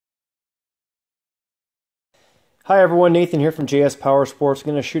Hi everyone, Nathan here from JS Powersports.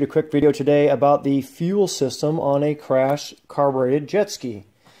 I'm going to shoot a quick video today about the fuel system on a Krash carbureted jet ski.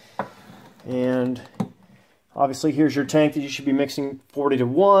 And obviously here's your tank that you should be mixing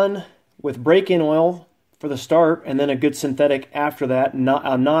 40:1 with break-in oil for the start, and then a good synthetic after that, not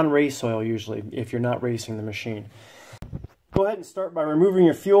a non-race oil usually if you're not racing the machine. Go ahead and start by removing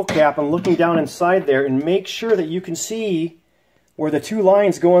your fuel cap and looking down inside there and make sure that you can see where the two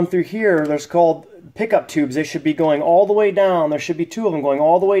lines going through here, there's called pickup tubes. They should be going all the way down. There should be two of them going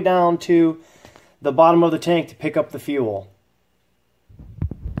all the way down to the bottom of the tank to pick up the fuel.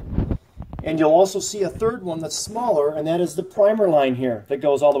 And you'll also see a third one that's smaller, and that is the primer line here that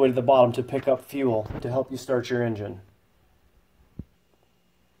goes all the way to the bottom to pick up fuel to help you start your engine.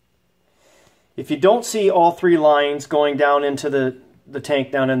 If you don't see all three lines going down into the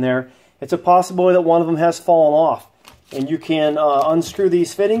tank down in there, it's a possibility that one of them has fallen off. And you can unscrew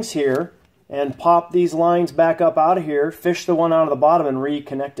these fittings here and pop these lines back up out of here, fish the one out of the bottom and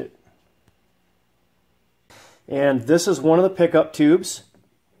reconnect it. And this is one of the pickup tubes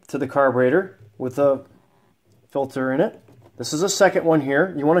to the carburetor with a filter in it. This is a second one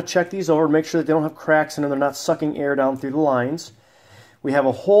here. You want to check these over, make sure that they don't have cracks in them, they're not sucking air down through the lines. We have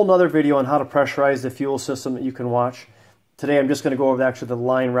a whole nother video on how to pressurize the fuel system that you can watch. Today I'm just going to go over actually the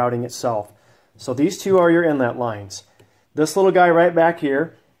line routing itself. So these two are your inlet lines. This little guy right back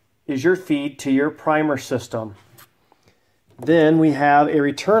here is your feed to your primer system. Then we have a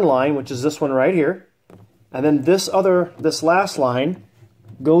return line, which is this one right here. And then this last line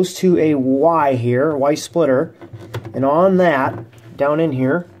goes to a Y here, Y splitter. And on that, down in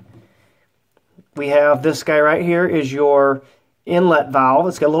here, we have this guy right here is your inlet valve.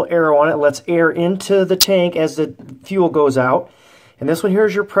 It's got a little arrow on it. It lets air into the tank as the fuel goes out. And this one here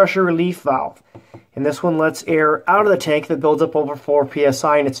is your pressure relief valve. And this one lets air out of the tank that builds up over 4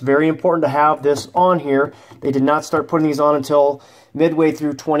 psi, and it's very important to have this on here. They did not start putting these on until midway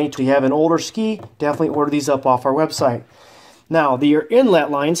through 2020. If you have an older ski, definitely order these up off our website. Now, your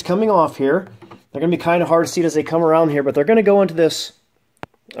inlet lines coming off here, they're going to be kind of hard to see as they come around here, but they're going to go into this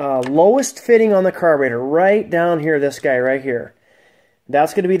lowest fitting on the carburetor, right down here, this guy right here.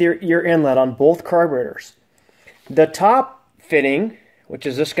 That's going to be your inlet on both carburetors. The top fitting, which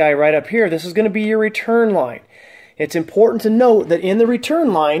is this guy right up here, this is going to be your return line. It's important to note that in the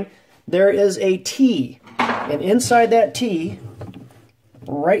return line, there is a T. And inside that T,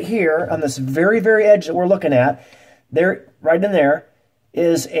 right here, on this very, very edge that we're looking at, there, right in there,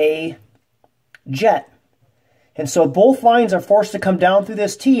 is a jet. And so both lines are forced to come down through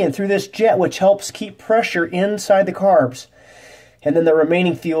this T and through this jet, which helps keep pressure inside the carbs. And then the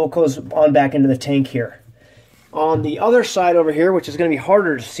remaining fuel goes on back into the tank here. On the other side over here, which is going to be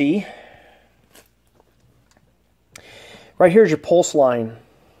harder to see, right here is your pulse line.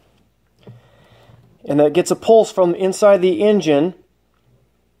 And that gets a pulse from inside the engine.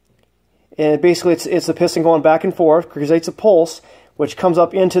 And basically it's the piston going back and forth, creates a pulse, which comes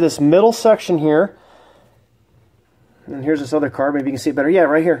up into this middle section here. And here's this other car, maybe you can see it better. Yeah,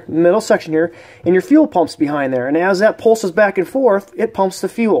 right here, middle section here. And your fuel pump's behind there. And as that pulses back and forth, it pumps the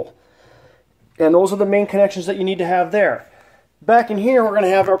fuel. And those are the main connections that you need to have there. Back in here, we're going to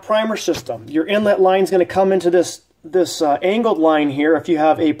have our primer system. Your inlet line is going to come into this angled line here if you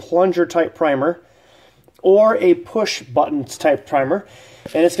have a plunger type primer or a push buttons type primer.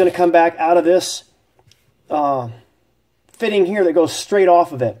 And it's going to come back out of this fitting here that goes straight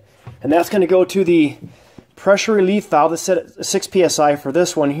off of it. And that's going to go to the pressure relief valve that's set at 6 psi for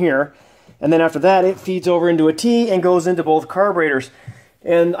this one here. And then after that, it feeds over into a T and goes into both carburetors.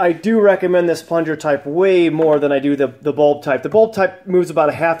 And I do recommend this plunger type way more than I do the bulb type. The bulb type moves about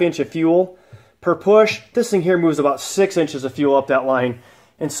a ½ inch of fuel per push. This thing here moves about 6 inches of fuel up that line.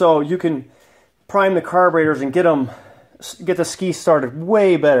 And so you can prime the carburetors and get the ski started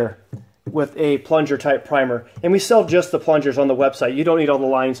way better with a plunger type primer. And we sell just the plungers on the website. You don't need all the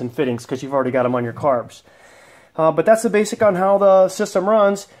lines and fittings because you've already got them on your carbs. But that's the basic on how the system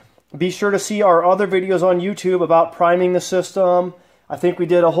runs. Be sure to see our other videos on YouTube about priming the system. I think we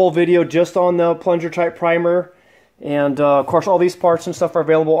did a whole video just on the plunger type primer. And of course, all these parts and stuff are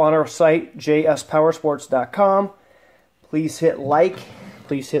available on our site, jspowersports.com. Please hit like,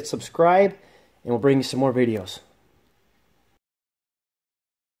 please hit subscribe, and we'll bring you some more videos.